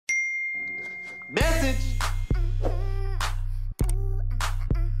Message.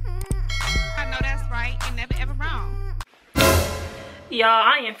 I know that's right. You're never ever wrong. Y'all,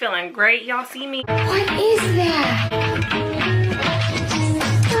 I am feeling great. Y'all see me? What is that?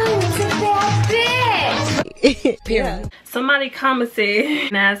 Oh, it's a bad bitch. Period. Somebody commented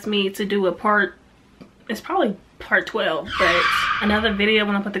and asked me to do a part, it's probably part 12, but another video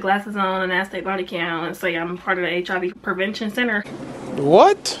when I put the glasses on and ask their body count and say I'm part of the HIV prevention center.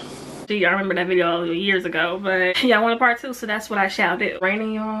 What? Gee, I remember that video years ago, but yeah, I want a part 2, so that's what I shall do.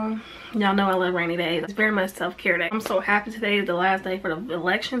 Raining on. Y'all know I love rainy days. It's very much self-care day. I'm so happy today is the last day for the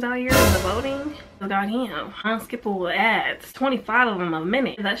elections out here and the voting. Without him, unskippable ads. 25 of them a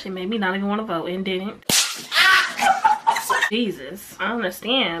minute. That shit made me not even want to vote and didn't. Jesus, I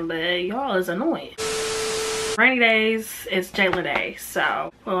understand, but y'all is annoying. Rainy days is jailer day,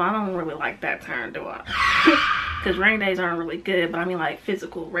 so, well, I don't really like that term, do I? Because rainy days aren't really good, but I mean like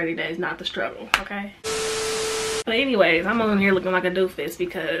physical rainy days, not the struggle, okay? But anyways, I'm over here looking like a doofus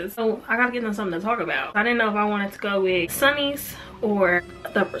because I gotta get into something to talk about. I didn't know if I wanted to go with Sunny's or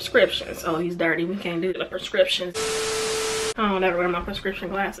the prescriptions. Oh, he's dirty. We can't do the prescriptions. I don't ever wear my prescription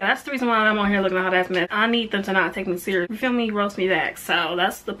glasses. That's the reason why I'm on here looking at how that's mess. I need them to not take me serious. You feel me? Roast me back. So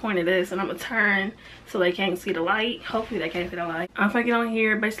that's the point of this. And I'm gonna turn so they can't see the light. Hopefully they can't see the light. I'm gonna get on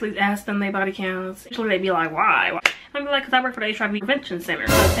here, basically ask them their body counts. Usually they be like, why? I'm like, because I work for the HIV prevention center.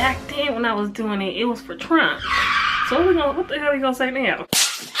 But back then when I was doing it, it was for Trump. So what the hell are you gonna say now?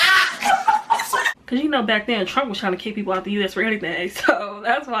 Cause you know back then Trump was trying to kick people out the US for anything. So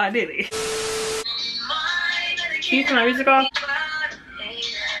that's why I did it. Can you turn my music off?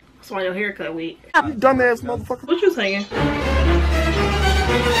 That's why your haircut weak. You dumbass motherfucker. What you singing?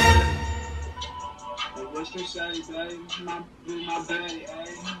 What's your shawty, babe? My baddie,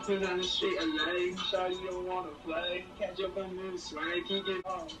 ayy. Put on the street, LA. Shawty don't wanna play. Catch up on moves, right? Kick it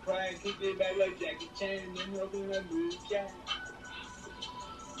on, play. Kick it back like Jackie Chan. Then open that blue cat.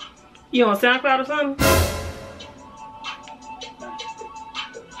 You on SoundCloud or something?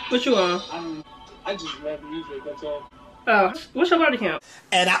 What you on? I just love music, that's all. Oh, what's your body count?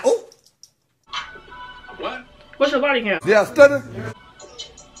 And What? What's your body count? yeah, stutter.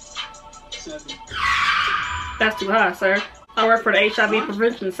 7. That's too high, sir. I work for the HIV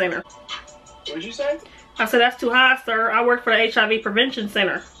prevention center. What'd you say? I said that's too high, sir. I work for the HIV prevention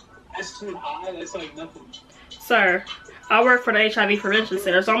center. That's too high, that's like nothing. Sir, I work for the HIV prevention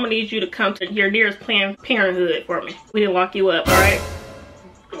center, so I'm gonna need you to come to your nearest Planned Parenthood for me. We didn't lock you up, alright?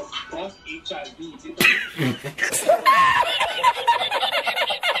 Fuck HIV.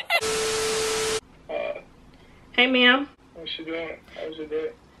 Hey, ma'am. What's you doing? How's your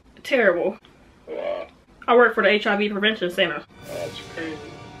day? Terrible. Wow. I work for the HIV prevention center. That's crazy.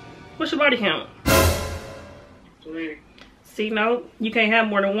 What's your body count? 3. See, no, you can't have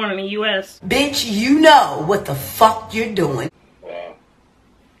more than one in the US. Bitch, you know what the fuck you're doing. Wow.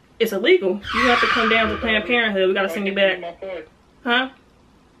 It's illegal. You have to come down to Planned Parenthood. We gotta send you back. Huh?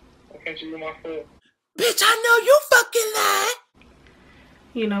 Why can't you use my phone? Bitch, I know you fucking lying.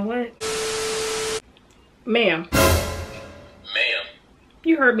 You know what? Ma'am. Ma'am.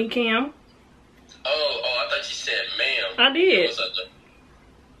 You heard me, Cam. Oh, I thought you said ma'am. I did.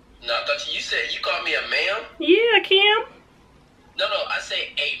 No, I thought you said, you called me a ma'am? Yeah, Cam. No, I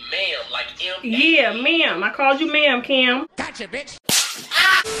say a ma'am, like M. Yeah, ma'am. I called you ma'am, Cam. Gotcha, bitch.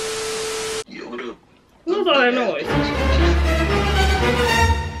 Yo, what up? What was all that noise?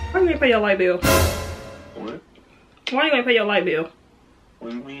 Why you ain't pay your light bill? What? Why you ain't pay your light bill? What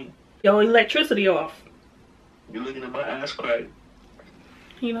do you mean? Your electricity off. You looking at my ass crack?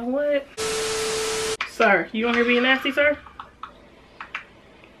 You know what? Sir, you on here being nasty, sir?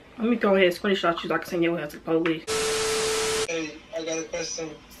 Let me go ahead and screenshot you so I can send your ass to the police. Hey, I got a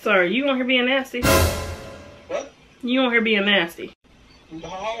question. Sir, you on here being nasty? What? You on here being nasty?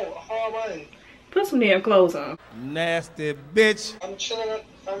 How am I? Put some damn clothes on. Nasty bitch. I'm chilling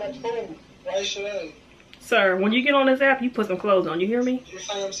I'm at home. Why should I? Sir, when you get on this app, you put some clothes on. You hear me? You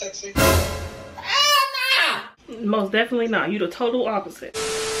find I'm sexy? Most definitely not. You the total opposite.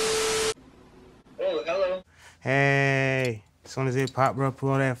 Oh, hello. Hey, as soon as it pop up,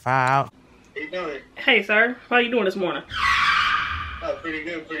 pull that file out. How you doing? Hey, sir. How you doing this morning? Oh, pretty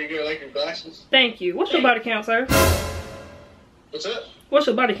good, pretty good. I like your glasses. Thank you. What's your body count, sir? What's up? What's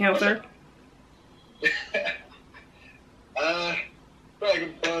your body count, sir?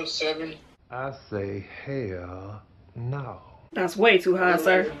 Like above 7. I say hell no. That's way too high,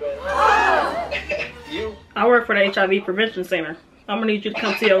 sir. You? I work for the HIV prevention center. I'm gonna need you to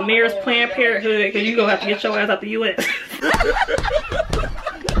come to your nearest Planned Parenthood because you're gonna have to get your ass out the US.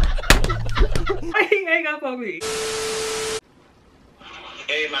 He ain't got for me.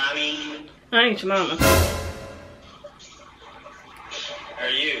 Hey, mommy. I ain't your mama. Are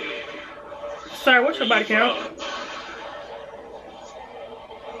you? Sir, what's your body count?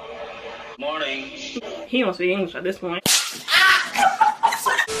 Morning. He don't speak English at this point.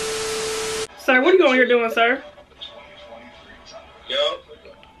 Sir, what are you on here doing, sir? Yo.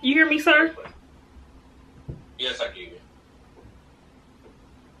 You hear me, sir? Yes, I can hear you.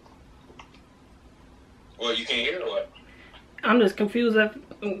 Well, you can't hear or what? I'm just confused.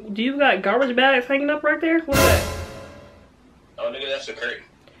 Do you got garbage bags hanging up right there? What's that? Oh, nigga, that's a curtain.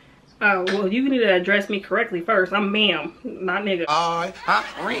 Oh, well, you need to address me correctly first. I'm ma'am, not nigga. Alright,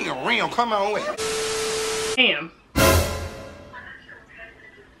 ring, come on with. Ma'am.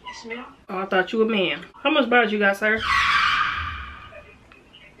 Yes, ma'am. Oh, I thought you were ma'am. How much bodies you got, sir?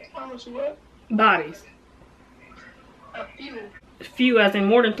 How much what? Bodies. A few. Few as in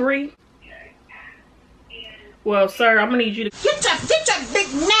more than 3? Well, sir, I'm gonna need you to Get your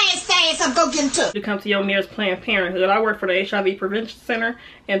big nasty ass up, go get into. come to your nearest Planned Parenthood. I work for the HIV Prevention Center,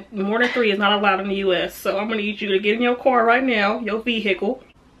 and more than 3 is not allowed in the U.S. So I'm gonna need you to get in your car right now, your vehicle,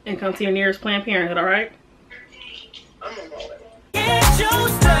 and come to your nearest Planned Parenthood, all right? I'm on my way. Get your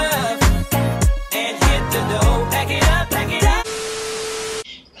stuff and hit the door. Pack it up, pack it up.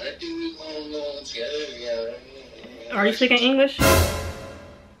 I think we gonna go together. Are you speaking English?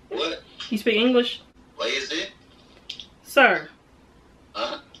 What? You speak English? What is it? Sir.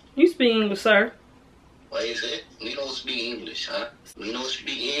 Huh? You speak English, sir. What is it? We don't speak English, huh? We don't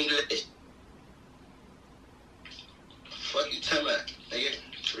speak English. Fuck you talking about, nigga?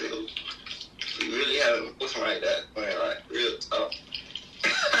 Real. We really haven't something like that. Man, like, real talk.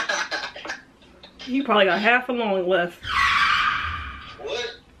 You probably got half a lung left.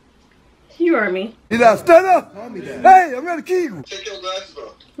 What? You heard me. You now stand up. Hey, I'm gonna kill you. Take your glasses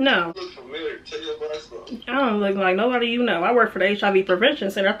off. No. You look familiar. Take your glasses off. I don't look like nobody you know. I work for the HIV Prevention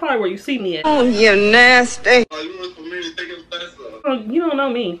Center. That's probably where you see me at. Oh, you nasty. Oh, you look familiar. Take your glasses off. Oh, you don't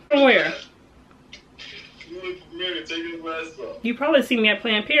know me. From where? You look familiar. Take your glasses off. You probably see me at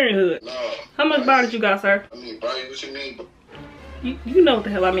Planned Parenthood. No. How much bodies you got, sir? I mean, Brian, what you mean? You know what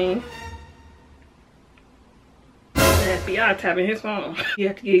the hell I mean. The FBI tapping his phone. You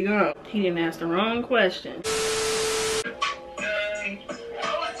have to get going. He didn't ask the wrong question.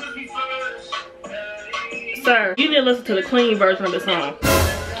 Sir, you need to listen to the clean version of the song.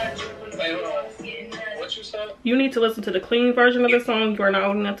 Wait, hold on. What you said? You need to listen to the clean version of the song. You are not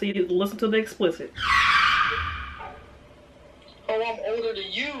old enough to listen to the explicit. Oh, I'm older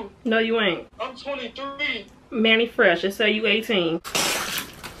than you. No, you ain't. I'm 23. Manny Fresh, it say you 18.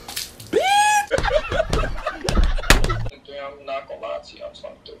 I'm not gonna lie to you, I'm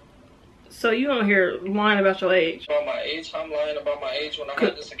 23. So you on here lying about your age. About my age? I'm lying about my age when I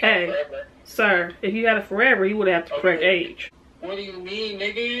had this account forever. Sir, if you had it forever, you would have the correct age. What do you mean,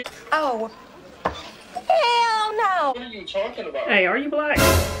 nigga? Oh, hell no. What are you talking about? Hey, are you black?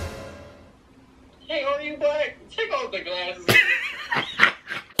 Hey, are you black? Take off the glasses.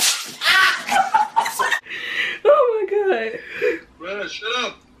 Oh my god. Man, shut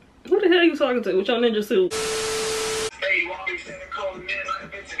up. Who the hell are you talking to with your ninja suit?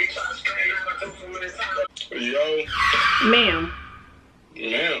 Yo. Ma'am.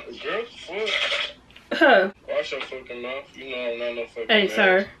 Man, girl, what? Huh. Wash your fucking mouth. You know I'm not no fucking Hey, man.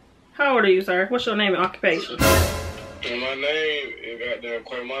 sir. How old are you, sir? What's your name and occupation? And my name is goddamn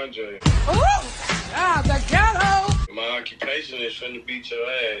𝐿 The ghetto. My occupation is finna beat your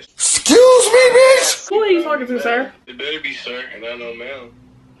ass. Excuse me, bitch. Who are you talking to, sir? It better be sir, and I know ma'am.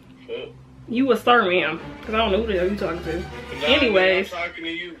 Fuck. You a sir, ma'am. Because I don't know who the hell you talking to. Nah, Anyways. I'm talking to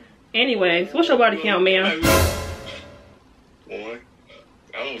you. Anyways, what's your body count, ma'am? One.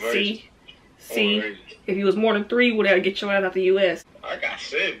 I'm virgin. See? If you was more than 3, would that get your ass out the U.S.? I got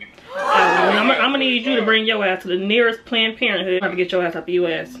 7. I'm gonna need you to bring your ass to the nearest Planned Parenthood to get your ass out the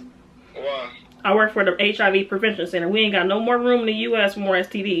U.S. Why? I work for the HIV Prevention Center. We ain't got no more room in the U.S. for more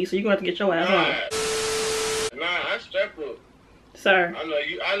STDs, so you're gonna have to get your ass home. Nah, I strap up. Sir. I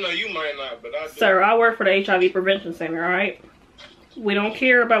know you might not, but I do. Sir, I work for the HIV Prevention Center, alright? We don't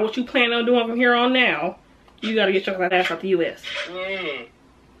care about what you plan on doing from here on now. You gotta get your ass out the U.S.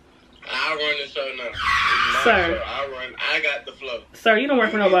 I'll run the show now. It's my Sir. show. I got the flow. Sir, you don't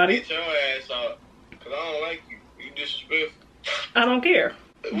work for nobody. Get your ass out. Because I don't like you. You disrespectful. I don't care.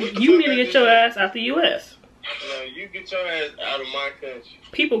 You need to get your ass out the U.S. No, you get your ass out of my country.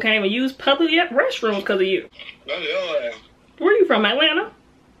 People can't even use public restrooms because of you. That's your ass. Where you from, Atlanta?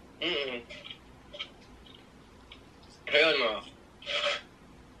 Hell no.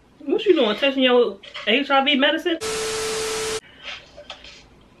 What you doing, taking your HIV medicine?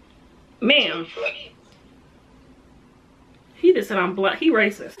 Ma'am. He just said I'm black. He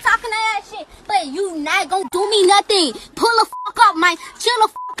racist. Talking that shit, but you not gonna do me nothing. Pull the fuck up, man. Chill the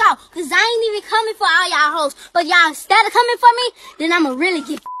fuck out. Cause I ain't even coming for all y'all hoes. But y'all instead of coming for me, then I'ma really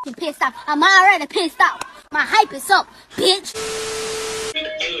get fucking pissed off. I'm already pissed off. My hype is up, bitch.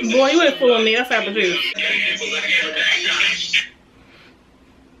 Boy, you ain't fooling me. That's apple juice.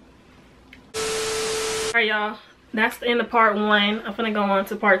 Alright, y'all. That's the end of part 1. I'm finna go on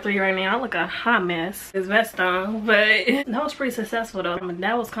to part 3 right now. I look a hot mess. It's vest on, but that was pretty successful though. I mean,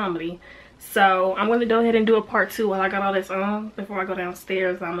 that was comedy. So I'm gonna go ahead and do a part 2 while I got all this on before I go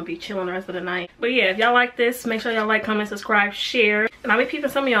downstairs. I'm gonna be chilling the rest of the night. But yeah, if y'all like this, make sure y'all like, comment, subscribe, share. And I'll be peeping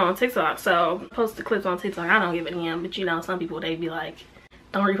some of y'all on TikTok. So post the clips on TikTok. I don't give a damn, but you know, some people they be like,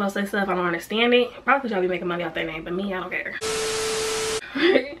 don't repost that stuff. I don't understand it. Probably because y'all be making money off their name, but me, I don't care.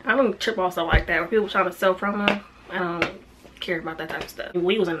 I don't trip off stuff like that. When people trying to sell promo, I don't care about that type of stuff.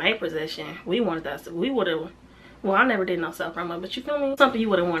 We was in their position. We wanted that stuff. We would have, well, I never did no self promo, but you feel me? Something you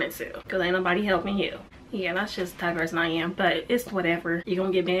would have wanted to, because ain't nobody helping you. Yeah, that's just the type of person I am, but it's whatever. You're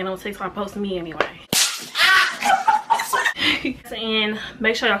gonna get banned on TikTok posting me anyway. And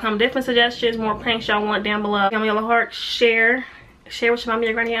make sure y'all comment different suggestions, more pranks y'all want down below. Give me a heart, share with your mommy,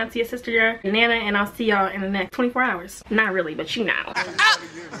 your granny, auntie, your sister, your nana, and I'll see y'all in the next 24 hours. Not really, but you know.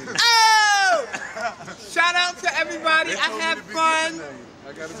 Oh! Shout out to everybody. I had fun.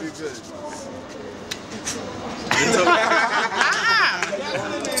 I gotta be good.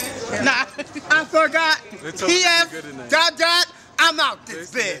 Nah, I forgot. He I'm out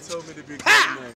this bitch.